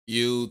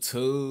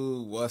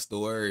YouTube, what's the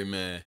word,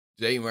 man?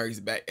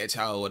 Murks back at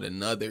y'all with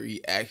another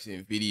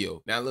reaction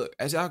video. Now look,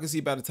 as y'all can see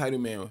by the title,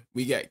 man,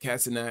 we got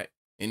Cenat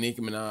and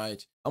Nicki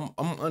Minaj. I'm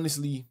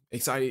honestly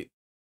excited.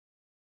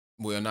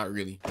 Well, not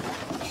really,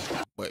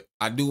 but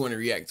I do want to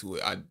react to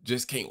it. I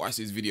just can't watch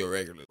this video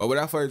regularly. But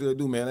without further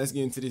ado, man, let's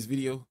get into this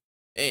video.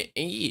 And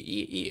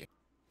yeah.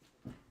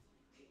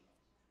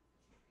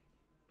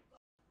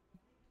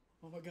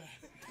 Oh my God.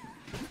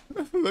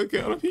 Look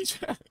at him,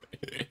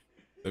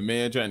 the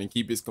man trying to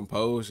keep his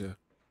composure.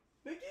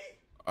 Nicki?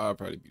 I'll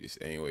probably be the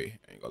same way.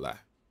 I ain't gonna lie.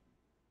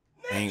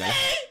 Nicki! Where's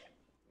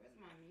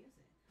my music?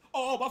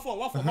 Oh, my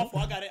phone.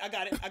 I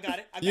got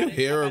it. You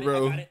hear it,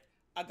 bro.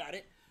 I got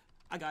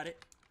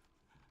it.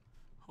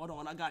 Hold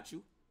on, I got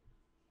you.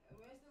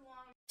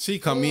 She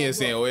come in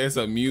saying, "Oh, it's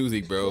a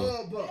music, bro."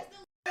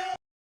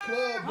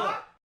 Club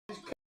up.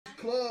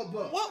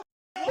 What?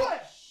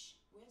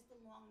 Where's the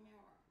long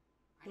mirror?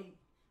 I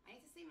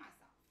need to see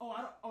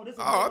myself. Oh, this.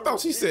 Oh, I thought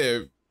she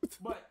said.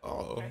 But,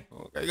 oh,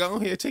 okay. Go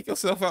on here, check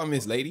yourself out,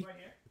 Miss Lady. Right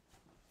here.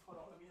 Hold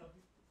on, let me help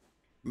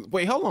you.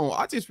 Wait, hold on.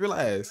 I just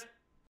realized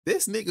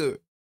this nigga.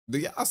 Do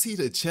y'all see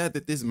the chat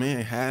that this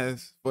man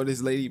has for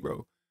this lady,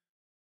 bro?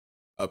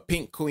 A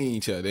pink queen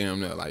chat, damn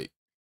near like.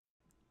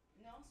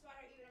 No sweater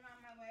even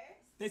around my waist.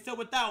 They said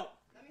without.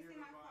 Let me see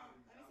my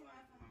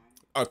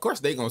phone. Of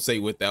course they gonna say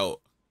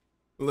without.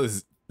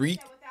 Little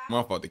freak.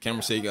 My fault. The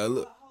camera shake.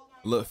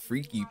 Look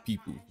freaky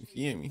people. You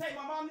hear me? Take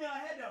my mom near her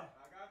head though.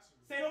 I got you.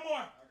 Say no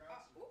more.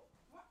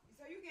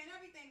 So you getting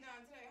everything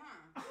done today,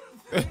 huh?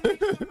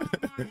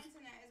 My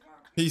internet is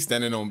working. He's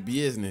standing on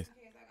business. I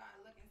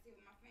gotta look and see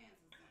what my fans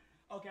is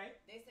doing. Okay.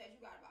 They said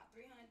you got about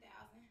 300,000.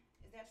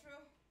 Is that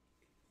true?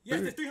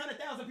 Yes, there's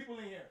 300,000 people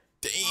in here.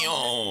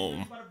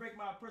 Damn.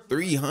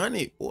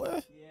 300,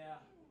 boy.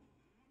 Yeah.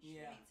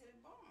 Yeah. To the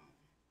bone.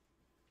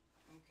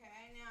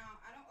 Okay,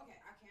 now I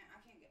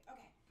can't get.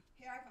 Okay,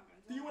 here I come.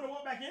 Do you want to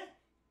walk back in?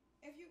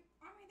 If you,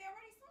 I mean, they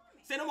already saw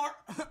me. Say no more.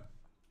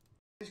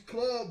 This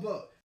club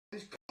up.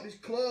 This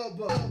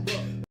club up.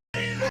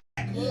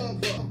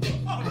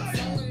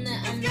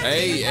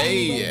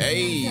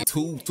 Hey.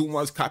 Too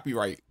much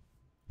copyright.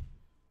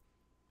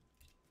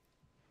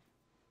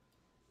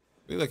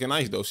 We looking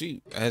nice though.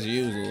 She, as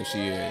usual,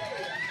 she is.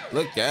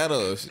 Look at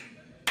us.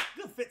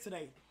 Good fit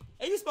today.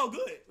 Hey, you smell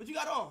good. What you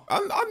got on? I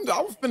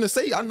was finna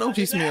say, I know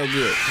she smell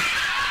good.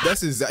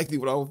 That's exactly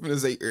what I was finna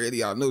say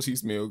earlier. I know she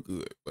smell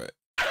good, but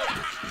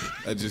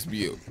that just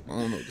be it. I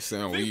don't know, the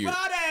sound Big weird.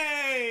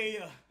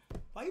 Friday.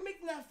 Why you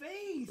making that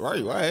face?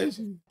 Right, why is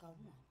she?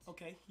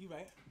 Okay, you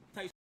right.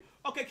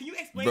 Okay, can you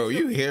explain? Bro,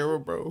 you hear her,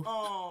 bro?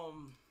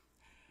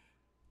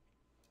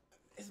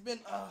 It's been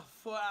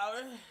 4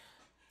 hours.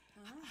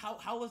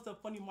 How was the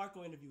Funny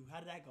Marco interview? How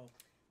did that go?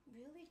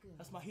 Really good.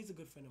 He's a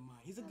good friend of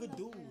mine. He's a good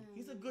dude.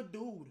 He's a good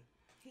dude.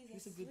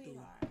 He's a good dude.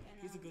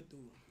 He's a good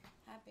dude.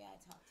 Happy I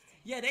talked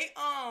to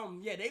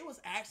him. Yeah, they was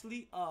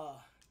actually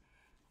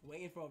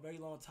waiting for a very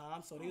long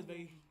time, so they was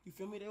very, you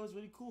feel me? They was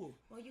really cool.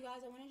 Well, you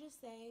guys, I want to just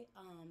say,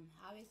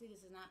 obviously this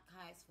is not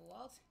Kai's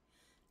fault.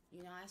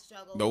 You know, I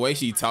struggle the way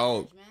she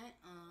talked.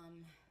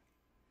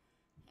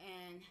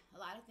 And a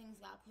lot of things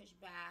got pushed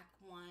back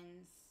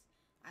once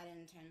I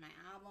didn't turn my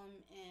album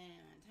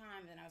in on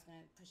time. Then I was going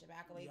to push it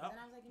back a week. But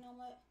then I was like, you know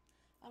what?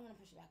 I'm going to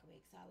push it back a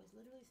week. So I was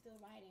literally still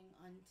writing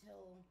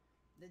until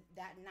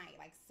that night,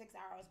 like 5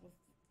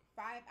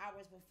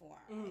 hours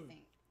before, I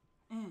think.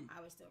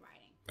 I was still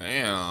writing.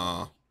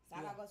 Damn. So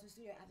I got to go to the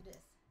studio after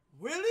this.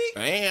 Really?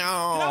 Damn.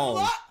 Can I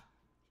pull up?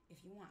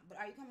 If you want.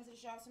 But are you coming to the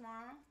show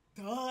tomorrow?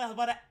 Duh, I was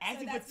about to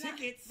ask you for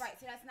tickets. Right,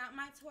 so that's not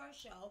my tour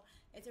show.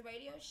 It's a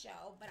radio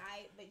show, but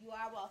you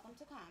are welcome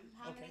to come.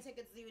 How many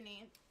tickets do you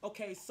need?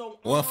 Okay, so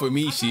one for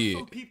me, I got shit.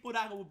 some people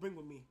that I will bring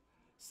with me.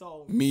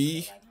 So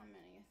me, like how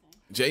many you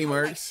think?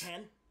 Murks, like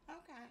 10.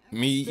 Okay.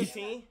 me,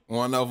 15.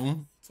 one of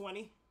them.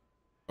 20.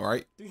 All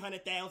right.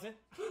 300,000.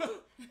 Do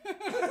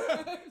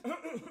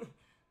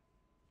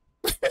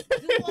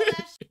all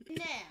that shit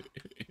now.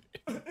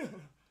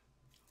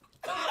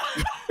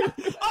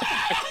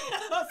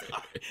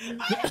 You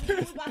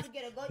about to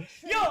get a good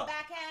trip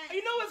backhand.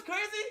 You know what's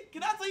crazy?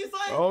 Can I tell you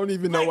something? I don't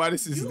even know why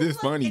this is this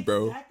funny,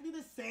 bro. Exactly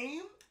the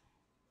same.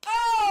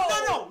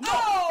 No. I'm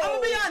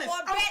gonna be honest.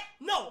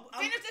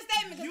 Finish the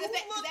statement. You look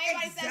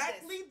everybody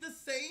exactly the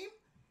same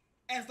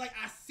as like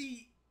I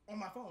see on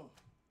my phone,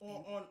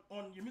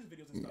 on your music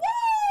videos and stuff.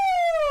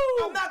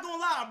 Woo! I'm not gonna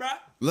lie, bro.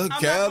 Look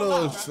at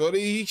her,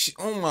 shorty.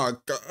 Oh my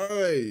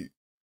god.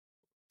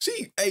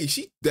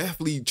 She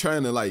definitely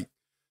trying to like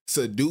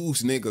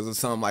seduce niggas or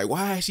something. Like,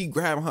 why is she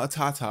grabbing her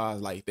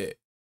tatas like that?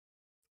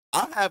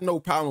 I have no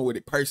problem with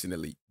it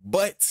personally,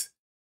 but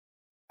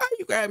how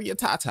you grabbing your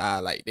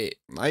tata like that?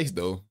 Nice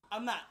though.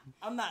 I'm not.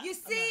 You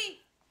see,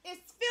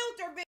 it's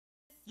filter, bitch.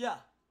 Yeah.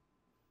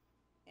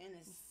 And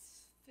it's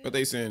What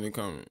they saying in the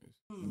comments?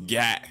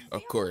 Yeah,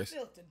 of course.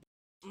 Filter,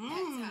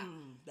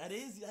 that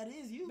is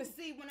you. But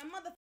see, when a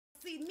motherfucker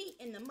see me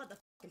in the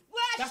motherfucking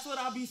flesh, that's what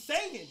I'll be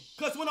saying.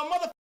 Cause when a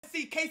motherfucker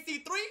see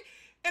KC3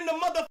 in the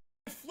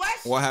motherfucking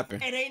flesh, what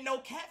happened? It ain't no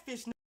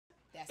catfish.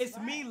 It's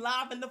right. Me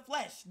live in the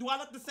flesh. Do I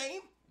look the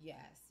same?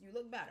 Yes, you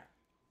look better.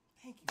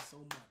 Thank you so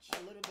much.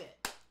 A little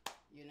bit.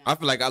 You know. I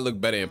feel like I look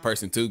better in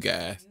person too,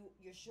 guys.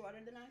 You're shorter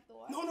than I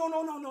thought.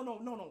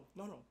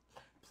 No.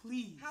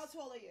 Please. How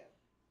tall are you?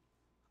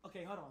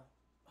 Okay, hold on.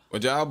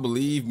 Would y'all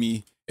believe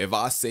me if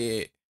I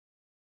said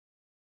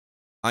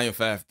I am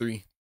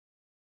 5'3"?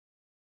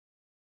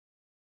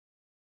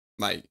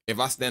 Like, if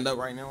I stand up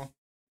right now,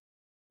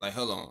 like,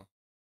 hold on.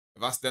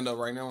 If I stand up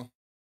right now,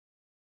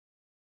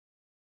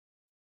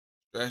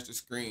 scratch the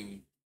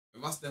screen.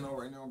 If I stand up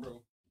right now,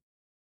 bro,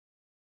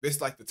 this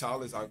like the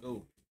tallest I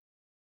go.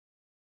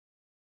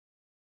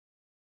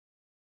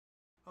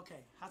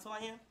 Okay, how tall I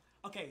am?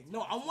 Okay,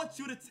 no, I want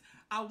you to.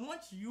 I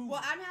want you.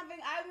 Well, I'm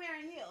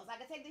wearing heels. I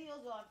can take the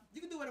heels off.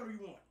 You can do whatever you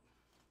want.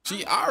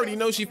 I already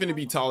know she finna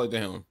be taller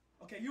than him.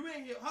 Okay, you're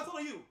wearing heels. How tall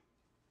are you?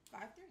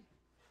 5'3".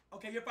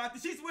 Okay, you're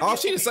 5'3". She's wearing. Oh,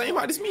 heels. she the same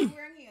height as me. I'm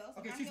wearing heels.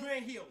 Okay, she's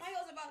wearing heels. My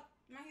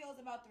heels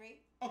about 3.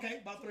 Okay,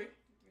 about 3.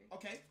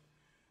 Okay.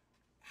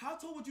 How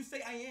tall would you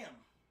say I am?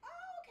 Oh,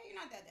 okay, you're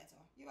not that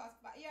tall. You're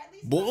at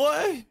least.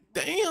 Boy,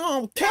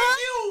 damn, Thank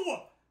you.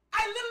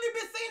 I literally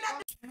been saying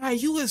that.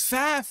 God, you was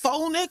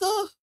 5'4",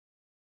 nigga.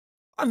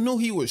 I knew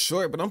he was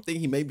short, but I'm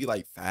thinking he may be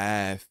like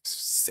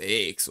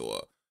 5'6"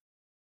 or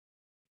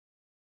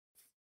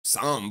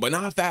something, but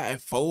not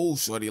 5'4",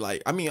 shorty.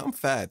 Like, I mean, I'm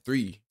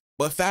 5'3",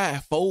 but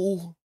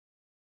 5'4".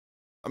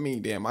 I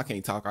mean, damn, I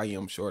can't talk. I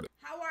am shorter.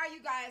 How are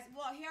you guys?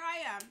 Well, here I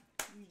am.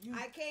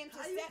 I came to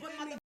set the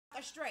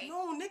motherfucker straight.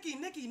 No, Nikki,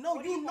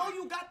 no, you know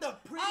you got the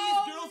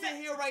prettiest girls in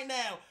here right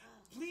now.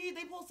 Please,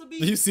 they supposed to be.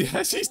 You see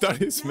how she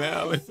started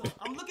smiling?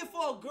 I'm looking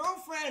for a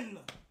girlfriend.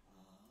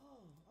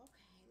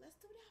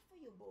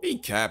 He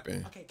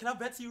capping. Okay, can I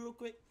vent to you real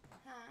quick?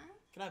 Huh?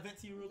 Can I vent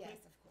to you real quick?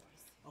 Yes, of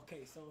course.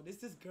 Okay, so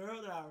this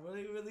girl that I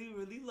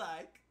really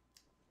like.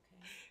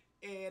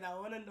 Okay. And I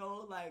want to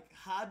know, like,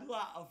 how do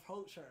I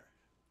approach her?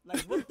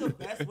 Like, what's the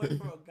best way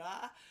for a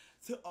guy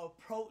to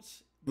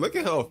approach? Look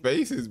at her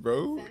faces,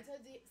 bro.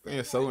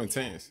 They're so DM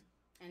intense.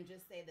 And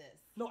just say this.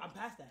 No, I'm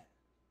past that.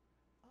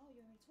 Oh,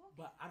 you're already talking.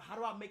 But how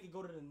do I make it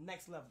go to the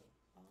next level?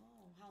 Oh,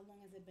 how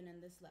long has it been in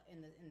this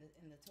in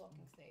the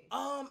talking stage?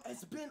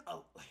 It's been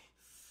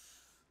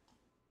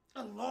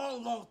a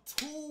long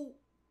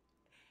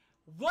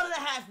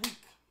 1.5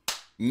 weeks.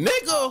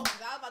 Nigga,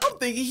 I'm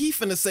thinking he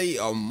finna say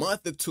a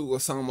month or 2 or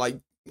something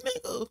like,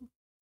 nigga.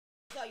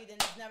 Tell you then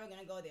it's never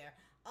gonna go there.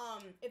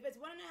 If it's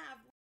 1.5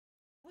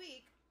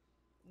 week,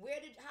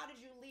 how did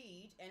you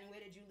lead and where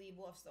did you leave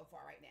off so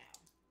far right now?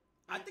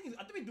 I think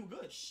we do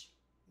good. Shh.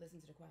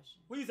 Listen to the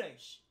question. What do you say?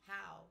 Shh.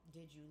 How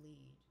did you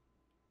lead?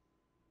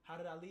 How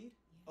did I lead?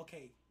 Yeah.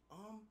 Okay.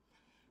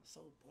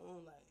 So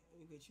boom, like let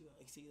me get you.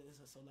 Like, see this.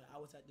 So like I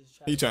was at this.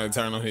 He trying to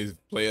turn on his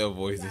player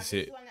voice and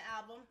shit. On the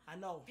album. I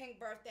know. Pink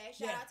birthday.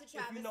 Shout out to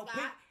Travis if you know Scott.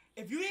 Pink,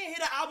 if you didn't hear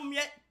the album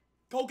yet,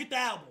 go get the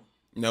album.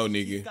 No,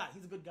 nigga.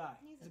 He's a good guy.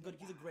 He's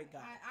a great guy.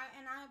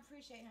 I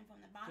appreciate him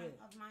from the bottom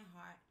of my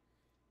heart.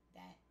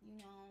 That you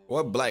know.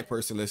 What black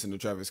person listen to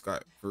Travis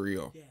Scott for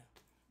real? Yeah.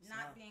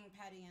 Not being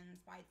petty and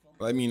spiteful.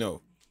 Let me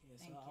know. Yeah,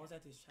 so I was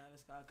at this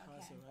Travis Scott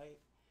concert, right?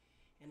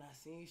 And I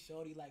seen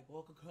Shorty like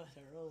walk across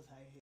the road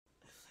like.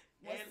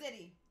 What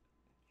city?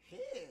 Here.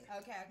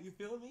 Okay. You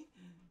feel me?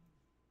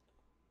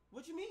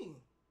 What you mean?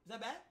 Is that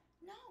bad?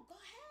 No, go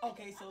ahead.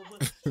 Okay, so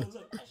look.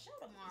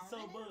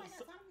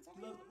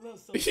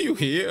 You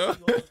here?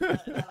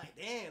 Like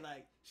damn,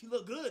 like she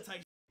look good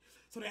type.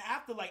 So then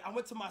after, like, I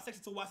went to my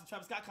section to watch the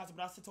Travis Scott concert,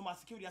 but I said to my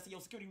security, I said, yo,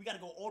 security, we got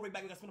to go all the way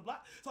back. We got to spin the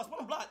block. So I spun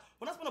the block.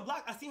 When I spun the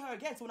block, I seen her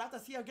again. So when after I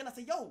see her again, I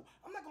said, yo,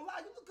 I'm not going to lie,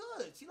 you look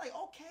good. She like,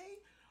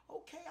 okay.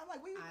 I'm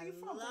like, where you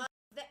from?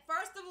 That.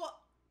 First of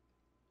all,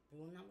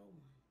 rule number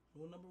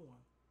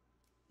one.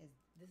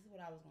 This is what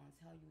I was going to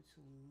tell you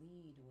to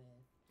lead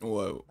with.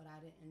 What? But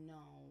I didn't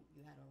know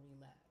you had a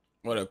relay.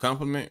 What, a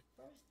compliment?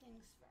 First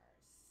things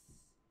first.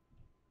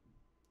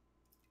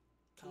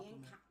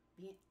 Compliment.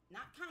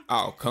 Not confidence.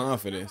 Oh,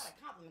 confidence. Not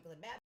a compliment because a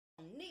bad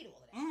don't need all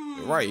of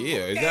that. Right,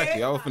 yeah,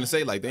 exactly. I was finna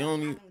say, like, they don't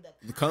need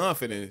the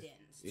confidence.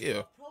 Yeah.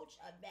 Approach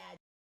a bad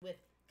with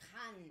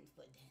confidence.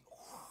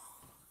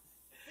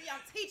 See, I'm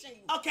teaching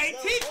you. Okay,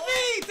 teach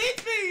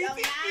me. Young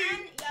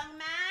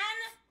man.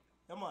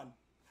 Come on.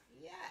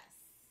 Yes.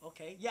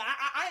 Okay. Yeah,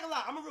 I ain't gonna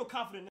lie. I'm a real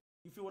confident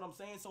nigga. You feel what I'm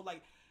saying? So,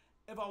 like,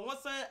 if I want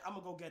something, I'm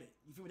gonna go get it.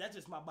 You feel me? That's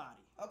just my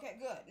body. Okay,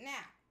 good.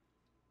 Now,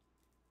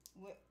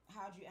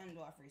 how'd you end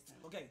off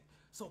recently? Okay.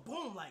 So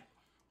boom, like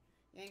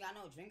you ain't got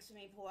no drinks for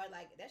me poured.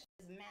 Like that shit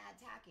is mad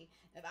tacky.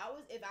 If I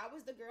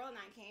was the girl and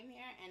I came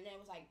here and then it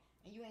was like,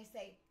 and you ain't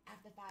say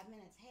after 5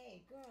 minutes,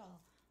 hey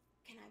girl,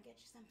 can I get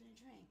you something to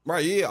drink?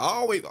 Right, yeah,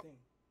 always.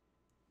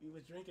 We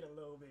was drinking a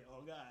little bit. Oh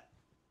God,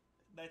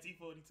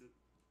 1942.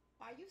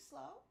 Are you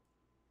slow?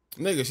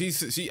 Nigga,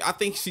 she. I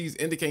think she's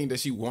indicating that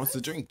she wants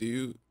to drink,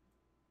 dude.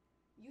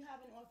 You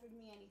haven't offered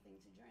me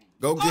anything to drink.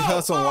 Go get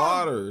her some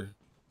water.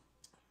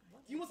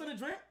 You want something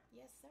to drink?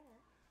 Yes, sir.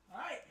 All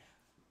right.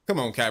 Come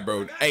on, cat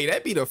bro. Hey,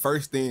 that'd be the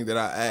first thing that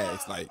I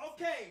ask. Like,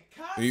 okay,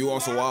 do you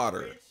want some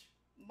water?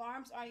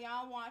 Barbs, are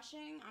y'all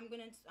watching? I'm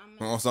gonna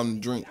want something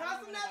to drink.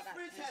 Cenat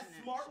Fridge has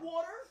smart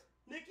water,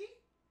 Nikki.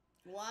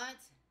 What?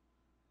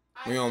 I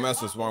We don't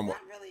mess with smart water.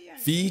 Really your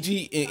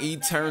Fiji and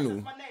That's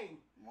Eternal. my name.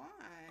 Why?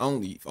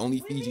 Only What do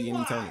you Fiji mean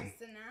and why? Eternal.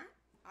 Cenat?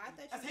 I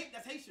thought you.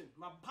 That's Haitian.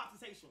 My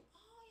pops is Haitian. Oh,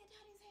 your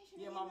daddy's Haitian.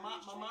 Yeah, and my your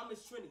mom mom is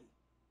is Trini.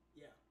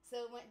 Yeah.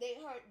 So when they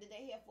heard, did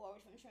they hear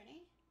forward from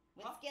Trini?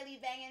 With Skilly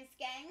Bang and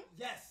Skang?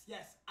 Yes.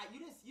 You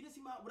didn't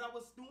see what I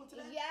was doing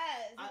today?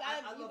 Yes.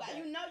 I love that.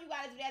 You know you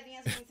gotta do that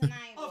dance with me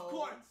tonight. Of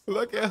course.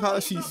 Look at how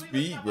she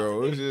speak,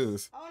 bro. It's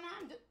just. Oh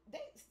no,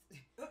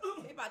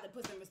 they about to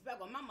put some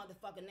respect on my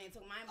motherfucking name.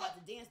 Talking I ain't about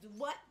to dance. Do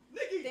what?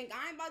 Nikki. Think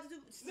I ain't about to do?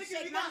 Nikki,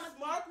 shake we got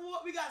smart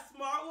water. We got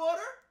smart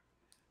water.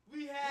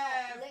 We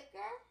have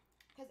liquor.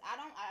 Cause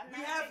I'm we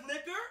not have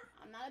liquor.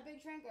 I'm not a big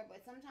drinker,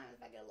 but sometimes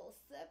if I get a little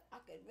sip, I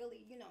could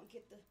really, get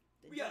the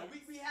Yeah,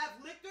 dance. we have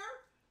liquor.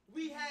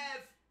 We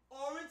have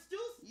orange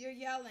juice. You're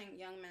yelling,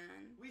 young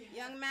man.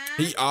 Young man.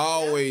 He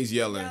always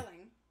You're yelling.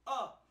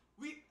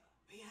 We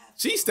have.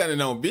 She's standing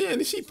on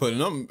business. She putting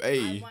them. I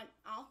Hey, want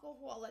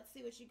alcohol. Let's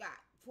see what you got.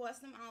 Pour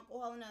some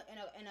alcohol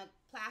in a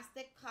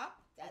plastic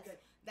cup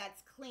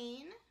that's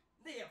clean.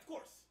 Yeah, of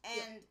course.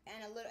 And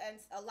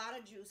a lot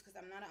of juice because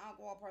I'm not an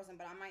alcohol person,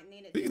 but I might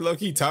need it. he look.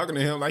 He talking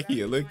to him like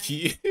he a little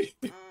kid.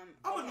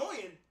 I'm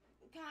annoying.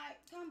 Kai,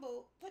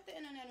 Kumbo, put the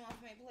internet on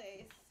for me,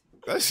 please.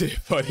 That shit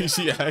funny.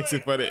 She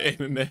asking for the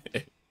internet.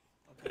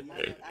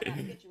 Okay, I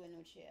gotta get you a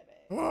new chair,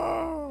 babe.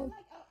 Oh.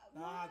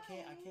 Nah, I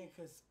can't,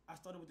 cause I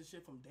started with the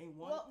shit from day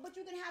one. Well, but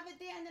you can have it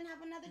there and then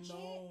have another chair.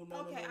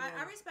 No. Okay,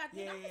 I respect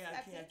it. Yeah, I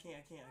I can't.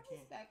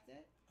 respect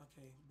it.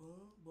 Okay,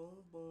 boom.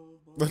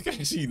 Look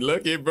at she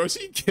looking, bro.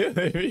 She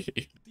killing me.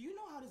 Do you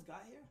know how this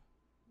got here?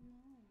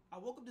 I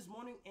woke up this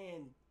morning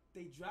and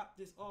they dropped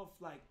this off.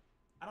 Like,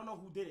 I don't know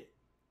who did it.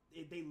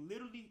 They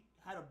literally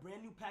had a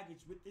brand new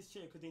package with this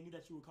chair because they knew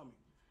that you were coming.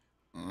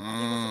 I think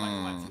it was somebody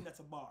on my team that's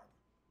a barb.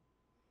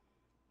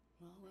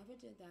 Well, whoever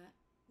did that,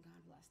 God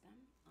bless them.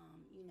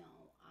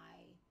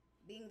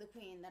 Being the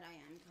queen that I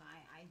am,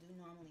 Kai, I do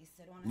normally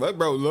sit on. Look,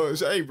 bro. Look,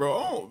 hey, bro.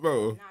 Oh,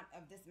 bro. Not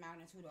of this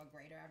magnitude or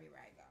greater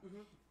everywhere I go.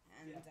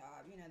 And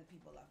the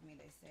people love me.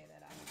 They say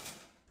that I.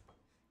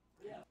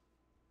 Yeah.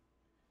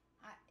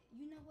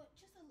 You know what?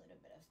 Just a little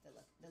bit of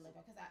the liquor,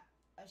 because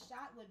a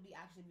shot would be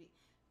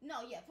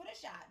no, yeah, put a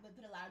shot, but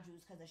put a lot of juice,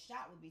 because a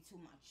shot would be too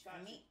much for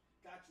me.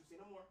 Got you. Say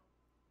no more.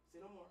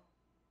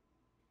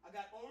 I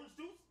got orange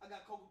juice. I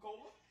got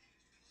Coca-Cola.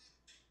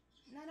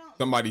 No, no.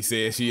 Somebody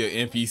said she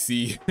an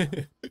NPC.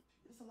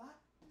 It's a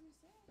lot.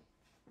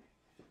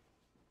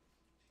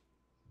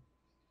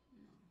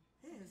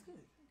 Yeah, it's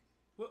good.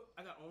 Well,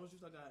 I got orange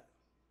juice.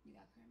 You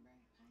got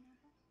cranberry,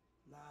 pineapple?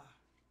 Nah.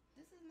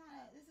 This is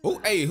not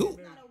who?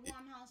 not a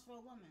warm house for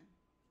a woman.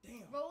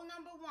 Damn. Rule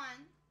number 1,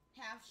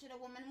 have shit a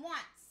woman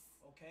wants.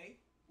 Okay.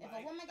 If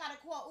a woman gotta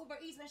call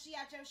Uber Eats when she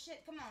at your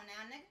shit, come on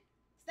now, nigga.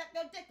 Step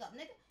your dick up,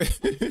 nigga.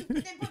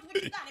 Then put what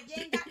you got. If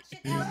you ain't got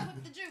shit, else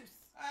put the juice.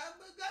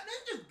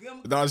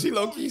 Nah, she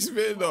low key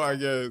spitting though. I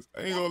guess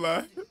I ain't gonna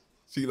lie.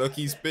 She low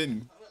key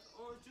spitting.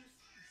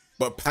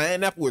 But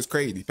pineapple is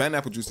crazy.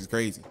 Pineapple juice is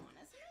crazy.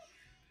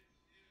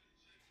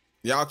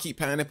 Y'all keep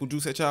pineapple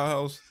juice at y'all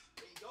house?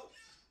 There you go.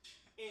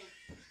 And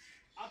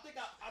I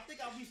think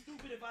I'll be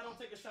stupid if I don't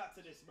take a shot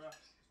to this, bro.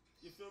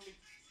 You feel me?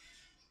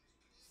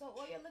 So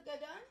all your liquor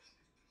done?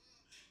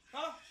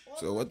 Huh?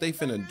 So what they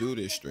finna do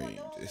this stream?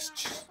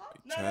 Just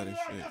No, try this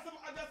I shit.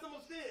 got some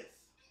upstairs.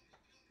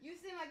 You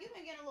seem like you've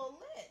been getting a little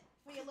lit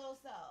for your little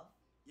self.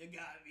 You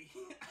got me.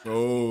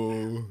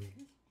 Oh.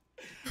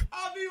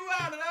 I'll be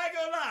wild, and I ain't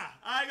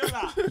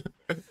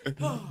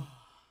gonna lie.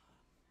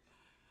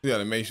 You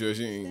gotta make sure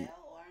she ain't. Stale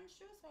orange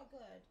juice or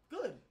good?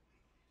 Good.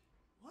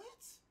 What?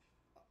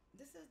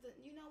 This is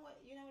you know what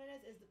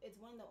it is? It's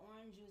when the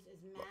orange juice is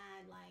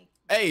mad, like,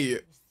 Hey,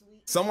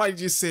 sweet. somebody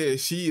just said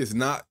she is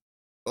not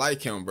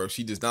like him, bro.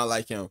 She does not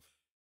like him.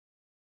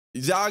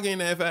 Y'all getting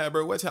that vibe,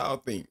 bro? What y'all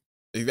think?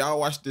 If y'all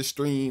watch this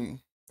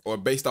stream or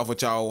based off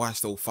what y'all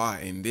watched so far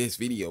in this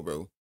video,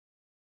 bro.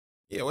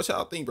 Yeah, what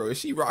y'all think, bro? Is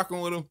she rocking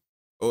with him?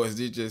 Or is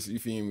it just, you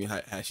feel me,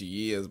 how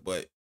she is?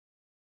 But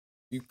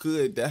you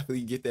could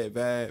definitely get that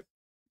vibe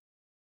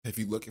if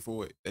you looking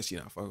for it, that she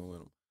not fucking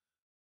with him.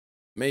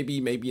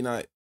 Maybe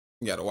not.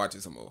 You gotta watch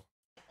it some more.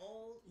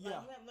 Old,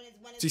 Yeah.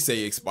 when She say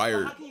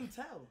expired. How can you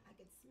tell? I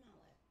could smell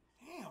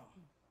it. Damn.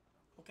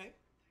 Okay.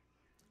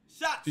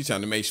 Shots. She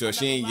trying to make sure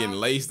she ain't getting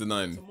laced or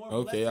nothing. Some more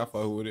Okay, I blessings,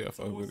 fuck with it. I some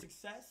fuck more with it.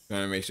 success.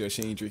 Trying to make sure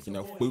she ain't drinking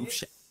no some more food hits.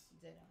 shit.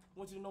 Ditto. I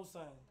want you to know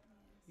something.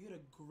 You're the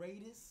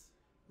greatest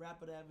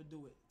rapper to ever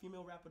do it.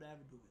 Female rapper to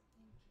ever do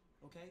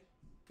it. Okay?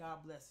 God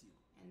bless you.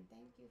 And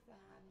thank you for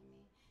having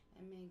me.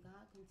 And may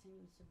God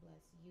continue to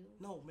bless you.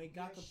 No, may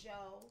God your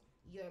show,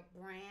 your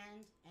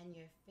brand, and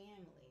your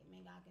family.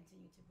 May God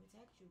continue to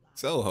protect you guys.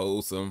 So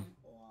wholesome.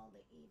 From all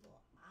the evil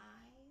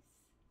eyes.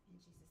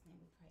 In Jesus' name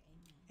we pray.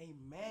 Amen.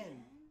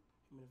 Amen. Amen.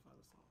 Amen.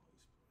 Father, Son,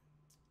 Holy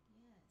Spirit.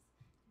 Yes.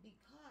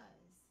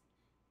 Because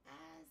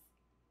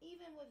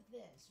even with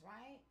this,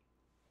 right?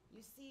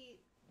 You see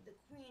the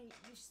queen,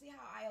 you see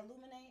how I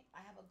illuminate?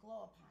 I have a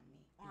glow upon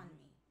me, on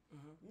me.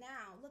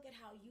 Now, look at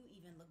how you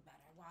even look better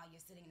while you're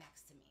sitting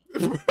next to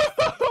me.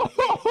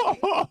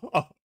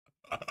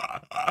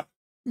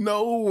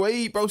 No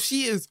way, bro.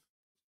 She is.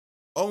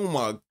 oh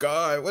my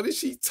God, what is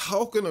she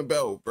talking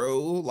about, bro?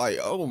 Like,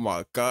 oh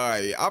my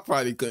God, I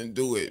probably couldn't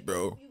do it,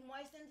 bro. You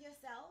moistened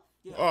yourself.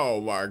 Yeah. Oh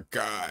my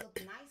God.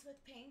 You look nice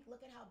with pink.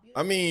 Look at how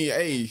beautiful. I mean,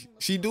 hey,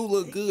 she do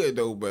look good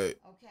though, but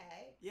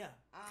Okay. Yeah.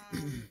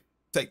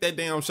 take that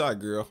damn shot,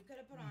 girl. You could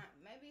have put on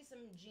maybe some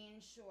jean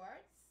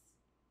shorts.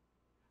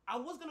 I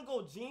was gonna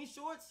go jean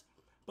shorts,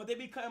 but they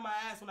be cutting my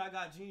ass when I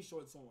got jean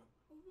shorts on.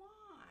 Why?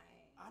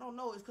 I don't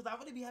know. It's because I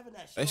really be having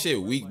that shit. That shit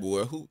on, weak, but-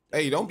 boy. Who?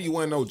 Hey, don't be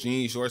wearing no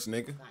jean shorts,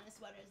 nigga. What kind of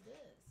sweater is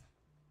this?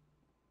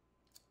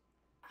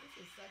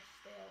 This is such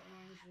stale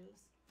orange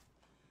juice.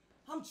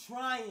 I'm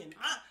trying.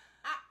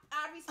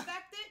 I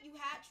respect it.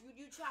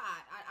 You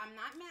tried. I'm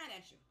not mad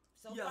at you.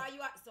 So far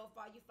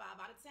you 5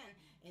 out of 10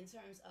 in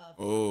terms of.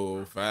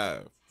 Oh,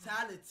 5.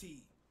 Mentality.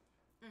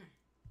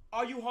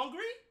 Are you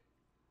hungry?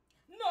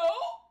 No.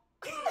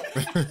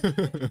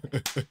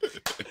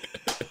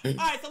 All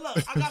right, so look,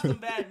 I got some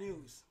bad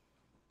news.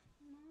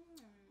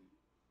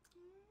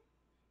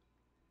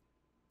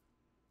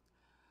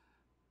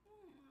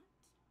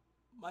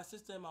 My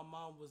sister and my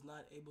mom was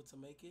not able to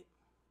make it.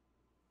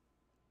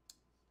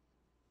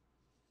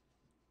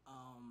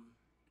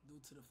 Due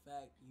to the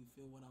fact, you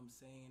feel what I'm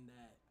saying,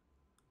 that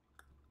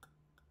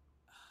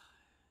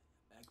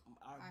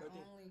our I birthday.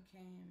 only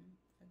came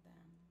for them.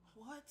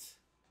 What?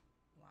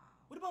 Wow.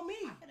 What about me?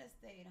 I could have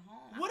stayed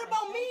home. What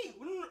about me?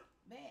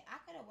 Babe, I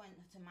could have went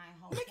to my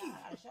hotel.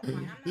 I got a show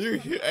tomorrow. I'm not You,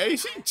 coming. hey,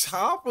 she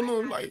chopping I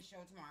them got like. a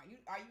show tomorrow.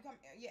 Are you coming?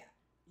 Yeah.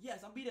 Yes,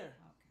 I'll be there.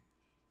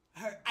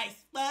 Okay. Her Ice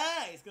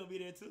Spice gonna be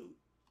there too.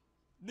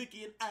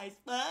 Nicki and Ice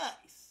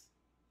Spice.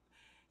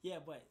 Yeah,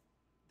 but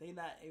they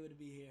not able to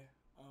be here.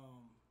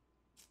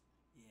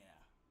 Yeah.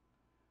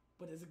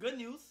 But there's a good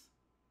news.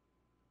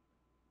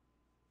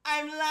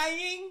 I'm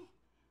lying.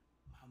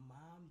 My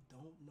mom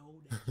don't know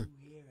that you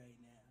here right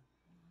now.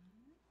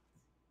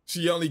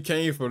 She only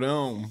came for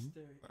them.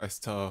 Sister That's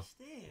tough.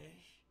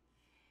 upstairs,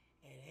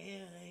 and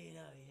hell ain't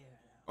out here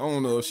I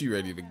don't know if she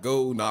ready to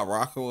go, not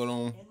rocking with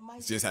them. And my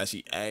It's just how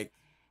she act.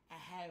 I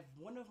have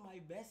one of my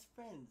best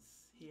friends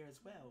here as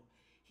well.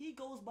 He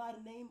goes by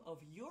the name of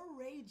Your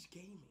Rage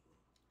Gaming.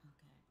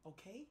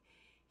 Okay?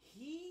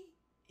 He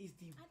is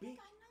the I big. think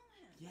I know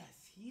him. Yes,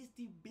 he's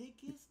the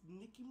biggest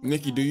Nicki Minaj.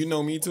 Nikki, do you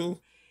know me too?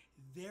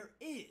 There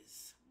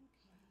is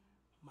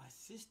my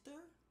sister,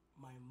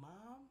 my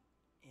mom,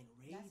 and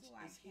Rage That's who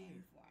I is came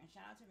here. for. And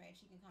shout out to Rage.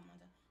 She can come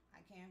on. I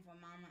came for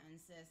Mama and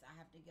Sis. I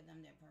have to give them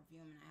their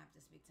perfume, and I have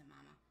to speak to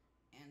Mama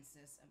and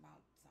Sis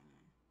about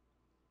someone.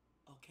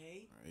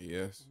 Okay.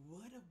 Yes.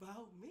 What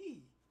about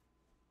me?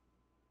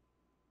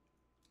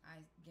 I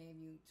gave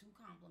you 3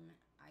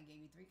 compliments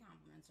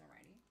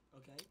already.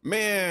 Okay.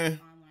 Man.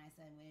 When I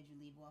said, where did you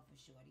leave off with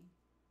Shorty?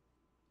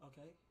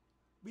 Okay.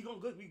 We going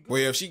good. We good.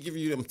 Well, if she give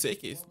you them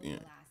tickets, What was yeah.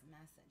 the last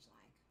message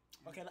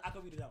like? Okay, I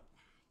can read it out.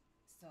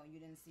 So you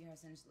didn't see her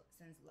since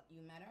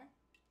you met her?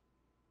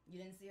 You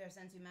didn't see her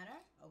since you met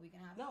her? A week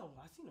and a half? No,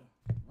 I seen her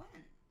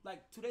When?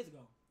 like 2 days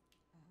ago. Oh.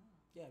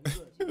 Yeah, we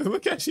good.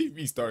 Look how she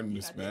be starting to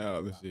Yeah, I did. smile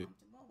and shit.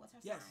 Comfortable? What's her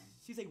Yes, sign?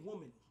 she's a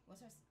woman.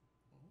 What's her?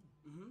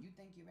 Mhm. You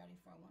think you're ready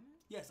for a woman?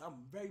 Yes,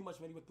 I'm very much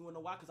ready with doing a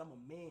why because I'm a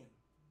man.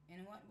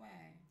 In what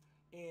way?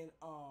 In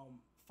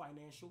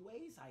financial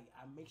ways, I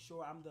make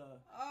sure I'm the.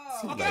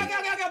 Oh. Okay. All right,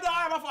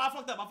 I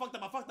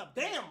fucked up.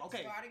 Damn.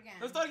 Okay. Start again.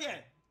 Let's start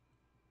again.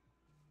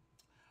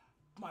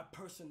 My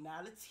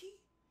personality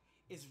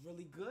is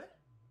really good.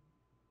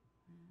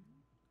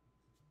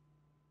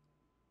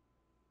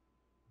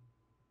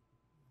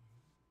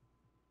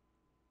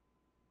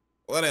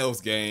 What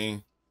else,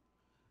 gang?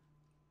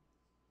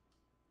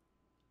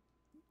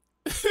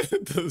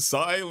 The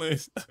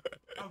silence.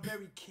 I'm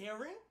very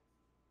caring.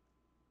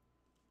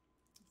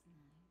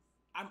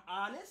 I'm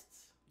honest.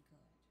 Good.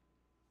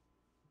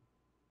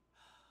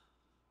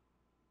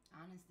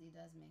 Honesty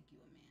does make you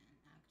a man,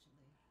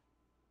 actually.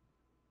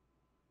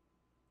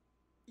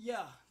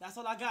 Yeah, that's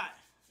all I got.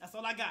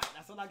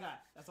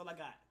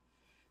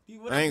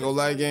 I ain't gonna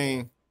lie,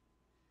 gang.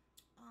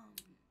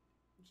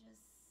 Just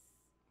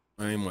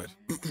I ain't much.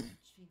 men that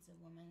treats a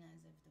woman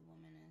as if the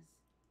woman is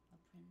a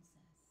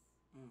princess.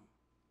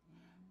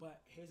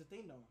 But here's the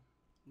thing, though.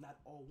 Not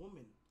all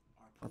women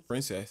Our are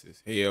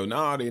princesses. Hell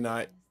no, they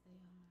not. Yes,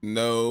 they are.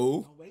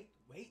 No. Oh, wait.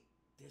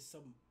 There's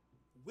some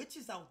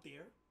witches out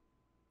there.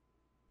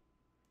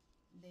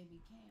 They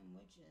became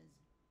witches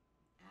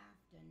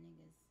after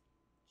niggas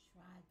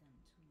tried them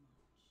too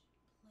much,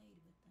 played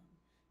with them.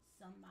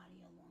 Somebody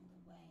along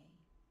the way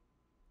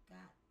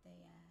got their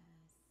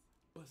ass.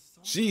 But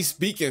some She's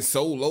speaking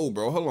so low,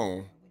 bro. Hold on. A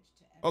witch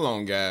to Hold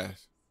on, everyone.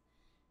 guys.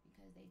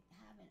 Because they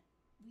haven't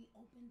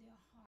reopened their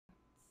hearts.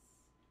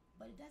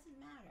 But it doesn't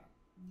matter.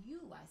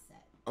 I said.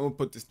 I'm gonna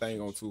put this thing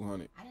on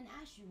 200. I didn't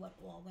ask you what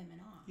all women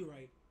are. You're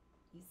right.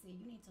 You see,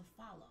 you need to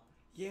follow.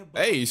 Yeah,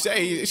 but Hey,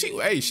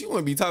 she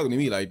wouldn't be talking to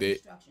me like that.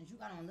 Instructions. You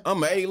gotta look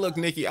I'm at hey, that look, up.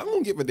 Nikki, I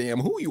don't give a damn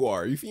who you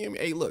are. You feel me?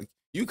 Hey, look,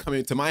 you come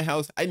into my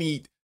house. I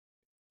need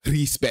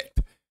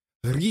respect.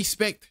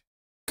 Respect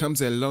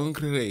comes a long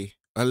way.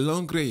 A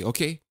long way,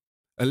 okay?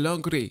 A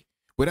long way.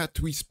 Without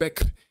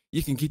respect,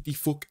 you can get the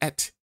fuck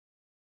at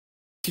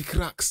kick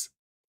rocks.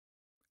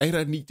 I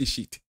don't need this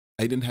shit.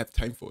 I didn't have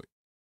time for it.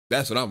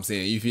 That's what I'm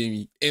saying. You feel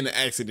me? In the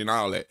accident,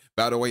 all that.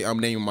 By the way, I'm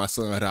naming my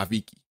son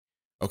Raviki.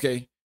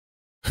 Okay?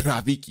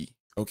 Raviki.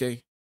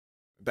 Okay?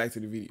 Back to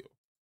the video.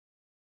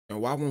 And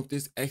why won't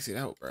this exit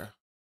out, bro?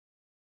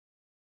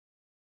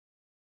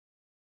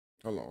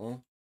 Hold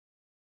on.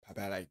 How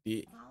about like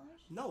that?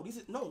 No, this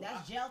is no.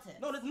 That's gel tip.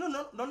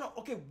 No.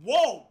 Okay,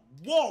 whoa.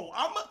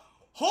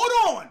 Hold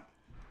on.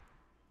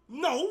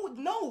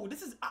 No.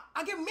 This is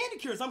I get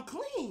manicures. I'm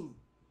clean.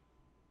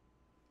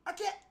 I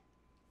can't.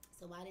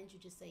 So why didn't you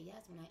just say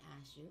yes when I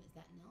asked you? Is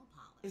that nail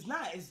polish? It's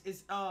not.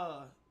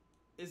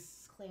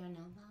 It's clear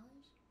nail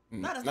polish.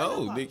 No, that's not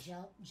nail polish.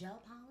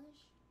 Gel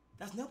polish.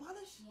 That's nail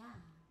polish. Yeah.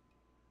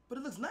 But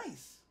it looks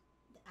nice.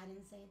 I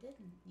didn't say it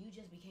didn't. You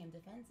just became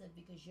defensive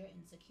because you're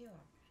insecure.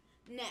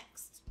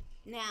 Next.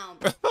 Now.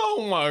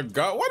 Oh my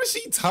God. What is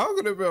she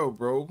talking about,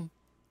 bro?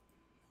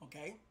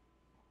 Okay.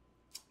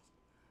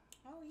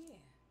 Oh, yeah.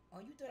 Oh,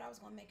 you thought I was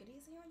going to make it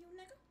easy on you,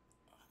 nigga?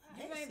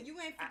 You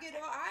ain't forget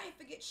I ain't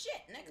forget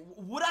shit, nigga.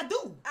 What'd I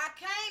do? I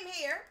came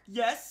here.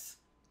 Yes.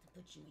 To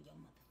put you in your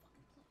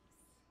motherfucking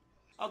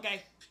place.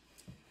 Okay.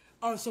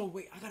 Oh, so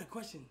wait, I got a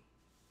question.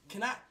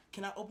 Can I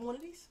open one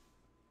of these?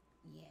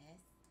 Yes.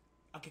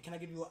 Okay, can I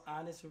give you an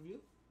honest review?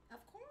 Of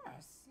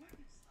course.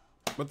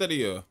 What that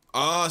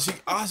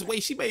is?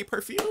 Wait, she made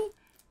perfume?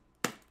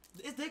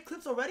 Is there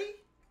clips already?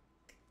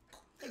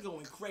 They're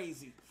going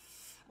crazy.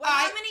 Well,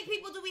 how many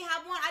people do we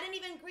have on? I didn't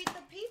even greet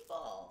the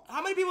people.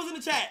 How many people's in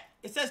the chat?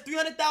 It says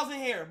 300,000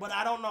 here, but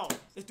I don't know.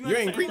 It's You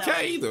ain't greet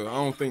Kat either, I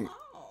don't think.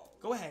 Oh.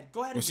 Go ahead.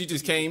 When she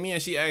just came in,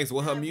 she asked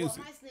what her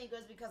music. I bought my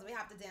sneakers because we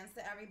have to dance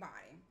to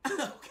everybody.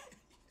 Okay.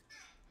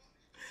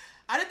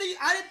 I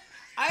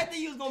didn't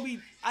think you was gonna be.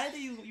 I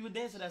didn't think you would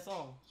dance to that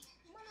song.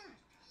 Why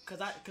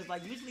not? Cause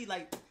like usually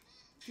like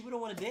people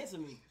don't want to dance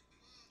with me.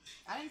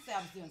 I didn't say I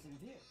was dancing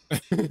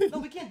with you. No,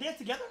 we can't dance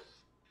together.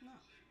 No,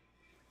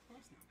 of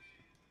course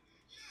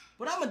not.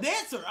 But I'm a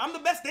dancer. I'm the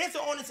best dancer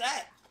on this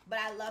app. But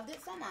I loved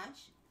it so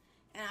much,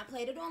 and I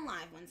played it on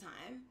live one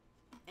time,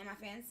 and my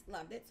fans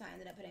loved it, so I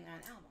ended up putting it on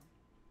an album.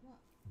 What?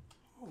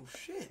 Oh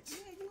shit.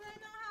 Yeah, you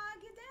ain't know how I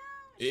get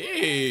down.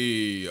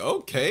 Hey,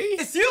 okay.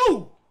 It's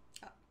you.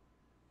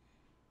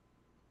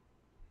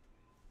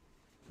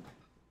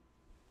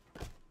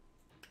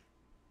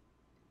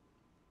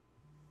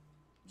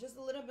 Just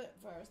a little bit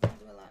first. Don't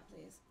do a lot,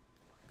 please.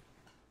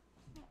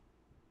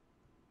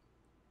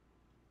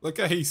 Look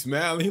how he's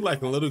smiling. He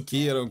like a little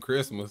kid on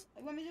Christmas.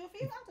 You want me to do it for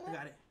you? I'll do I it.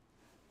 got it.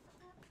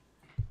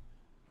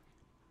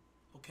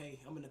 Okay,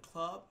 I'm in the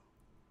club.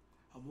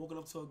 I'm walking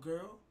up to a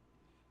girl.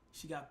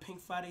 She got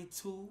Pink Friday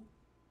 2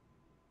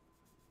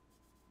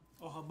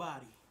 on her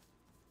body.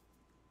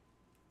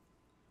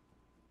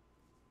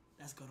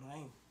 That's good,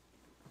 right?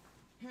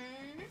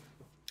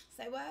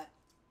 Say what?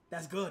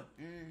 That's good.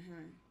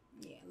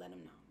 Yeah, let them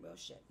know. Real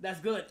shit.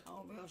 That's good.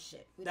 Oh, real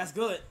shit. That's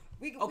good.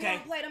 We Okay.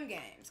 don't play them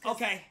games.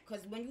 Okay.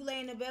 Because when you lay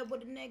in the bed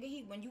with a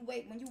nigga, when you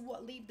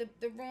leave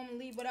the room,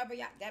 leave whatever,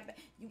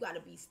 you got to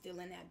be still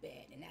in that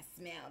bed. And that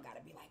smell got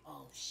to be like,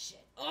 oh,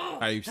 shit. Oh.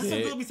 Type That's what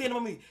shit. girls be saying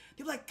about me.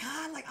 They be like,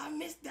 God, like, I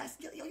miss that.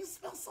 Yo, you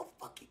smell so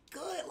fucking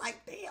good.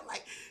 Like, damn,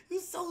 like, you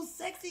so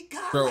sexy,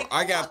 God. Bro, like,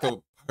 I oh got my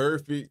the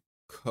perfect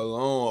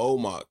cologne. Oh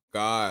my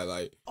God.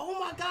 Like, oh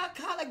my God,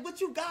 Kyle, like what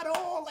you got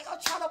on? Like I'm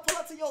trying to pull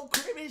up to your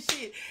crib and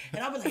shit.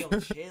 And I'll be like, yo,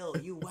 chill,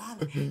 you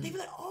wildin'. They be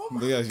like, oh my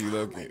Look how she God,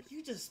 looking. like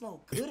you just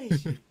smell good and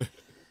shit.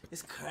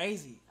 It's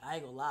crazy. I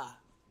ain't gonna lie.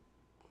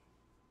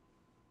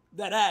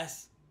 That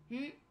ass.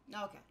 Okay.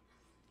 That's okay.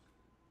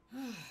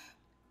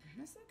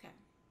 That's okay.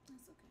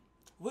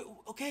 Wait,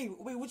 okay,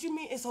 wait, what you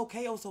mean it's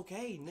okay? Oh, it's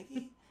okay,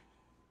 Nicki.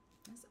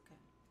 That's okay.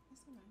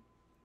 That's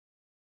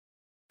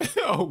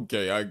all right.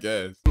 okay, I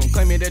guess.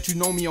 Claiming that you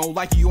know me, don't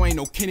like you ain't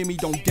no kidding me,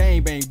 don't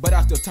gang bang, but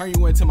I still turn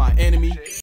you into my enemy.